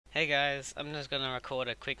Hey guys, I'm just going to record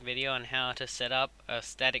a quick video on how to set up a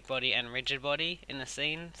static body and rigid body in the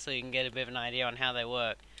scene so you can get a bit of an idea on how they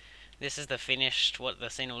work. This is the finished, what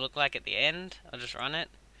the scene will look like at the end. I'll just run it.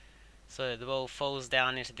 So the ball falls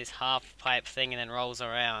down into this half pipe thing and then rolls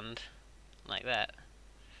around like that.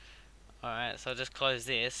 Alright, so I'll just close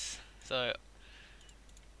this. So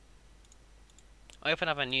open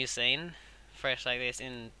up a new scene, fresh like this,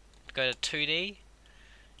 and go to 2D.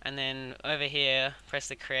 And then over here, press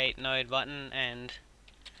the create node button and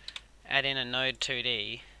add in a node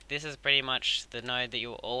 2D. This is pretty much the node that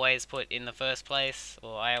you'll always put in the first place,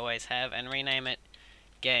 or I always have, and rename it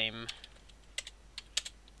game.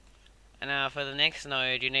 And now for the next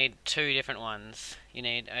node, you need two different ones. You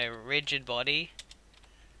need a rigid body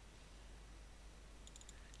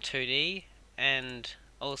 2D and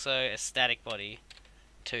also a static body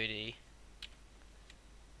 2D.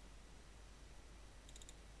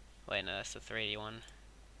 Wait, no, that's the 3D one.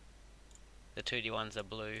 The 2D ones are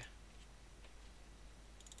blue.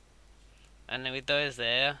 And then with those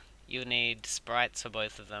there, you'll need sprites for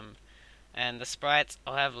both of them. And the sprites,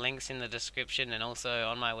 I'll have links in the description and also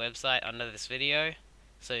on my website under this video,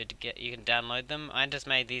 so you can download them. I just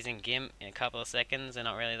made these in GIMP in a couple of seconds. They're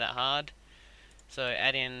not really that hard. So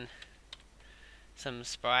add in some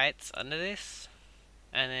sprites under this,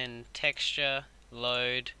 and then texture,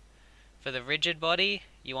 load. For the rigid body,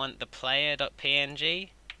 you want the player.png,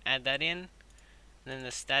 add that in. And then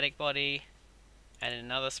the static body, add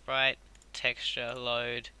another sprite, texture,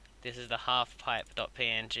 load. This is the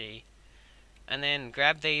halfpipe.png. And then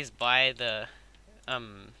grab these by the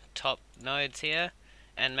top nodes here,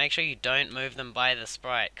 and make sure you don't move them by the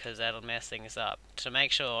sprite, because that'll mess things up. To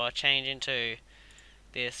make sure, change into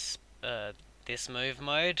this this move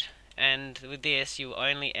mode. And with this, you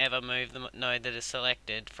only ever move the node that is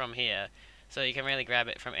selected from here. So you can really grab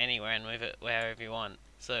it from anywhere and move it wherever you want.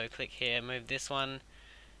 So click here, move this one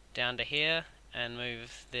down to here, and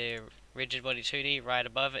move the rigid body 2D right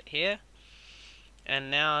above it here. And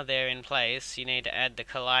now they're in place, you need to add the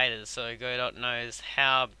colliders so Godot knows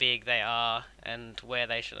how big they are and where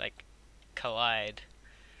they should collide.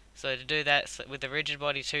 So to do that, with the rigid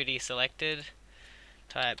body 2D selected,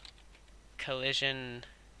 type collision.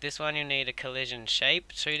 This one you need a collision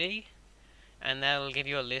shape 2D, and that will give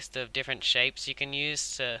you a list of different shapes you can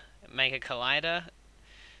use to make a collider.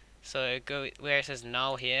 So go where it says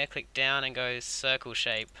null here, click down and go circle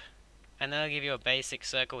shape, and that'll give you a basic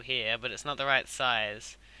circle here, but it's not the right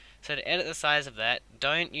size. So to edit the size of that,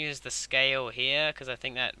 don't use the scale here because I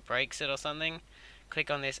think that breaks it or something. Click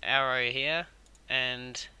on this arrow here,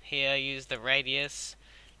 and here use the radius.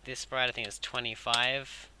 This sprite I think is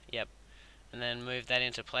 25. Yep. And then move that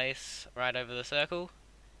into place right over the circle,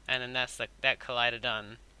 and then that's that collider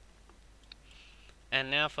done.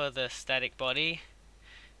 And now for the static body,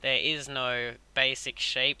 there is no basic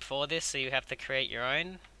shape for this, so you have to create your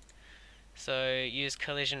own. So use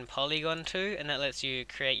collision polygon 2, and that lets you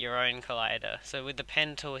create your own collider. So with the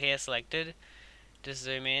pen tool here selected, just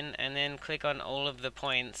zoom in and then click on all of the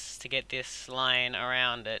points to get this line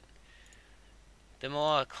around it. The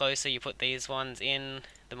more closer you put these ones in,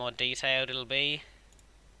 the more detailed it'll be.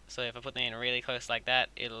 So if I put them in really close like that,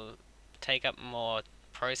 it'll take up more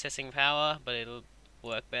processing power, but it'll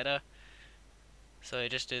work better. So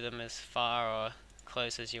just do them as far or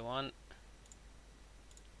close as you want.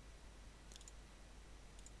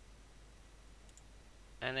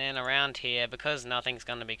 And then around here, because nothing's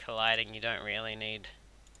going to be colliding, you don't really need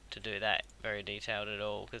to do that very detailed at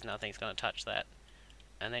all, because nothing's going to touch that.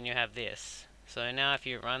 And then you have this. So now if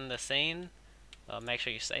you run the scene, make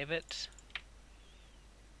sure you save it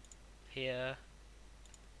here,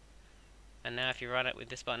 and now if you run it with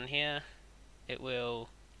this button here, it will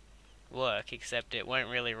work, except it won't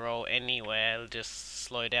really roll anywhere, it'll just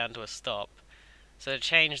slow down to a stop. So to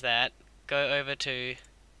change that, go over to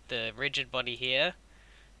the rigid body here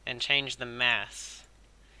and change the mass.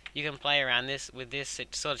 You can play around with this,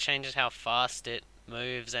 it sort of changes how fast it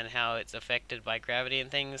moves and how it's affected by gravity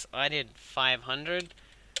and things. I did 500.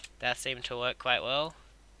 That seemed to work quite well.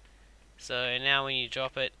 So now when you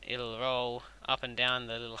drop it, it'll roll up and down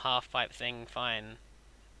the little half pipe thing fine.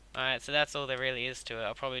 Alright, so that's all there really is to it.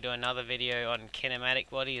 I'll probably do another video on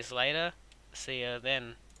kinematic bodies later. See you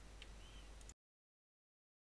then.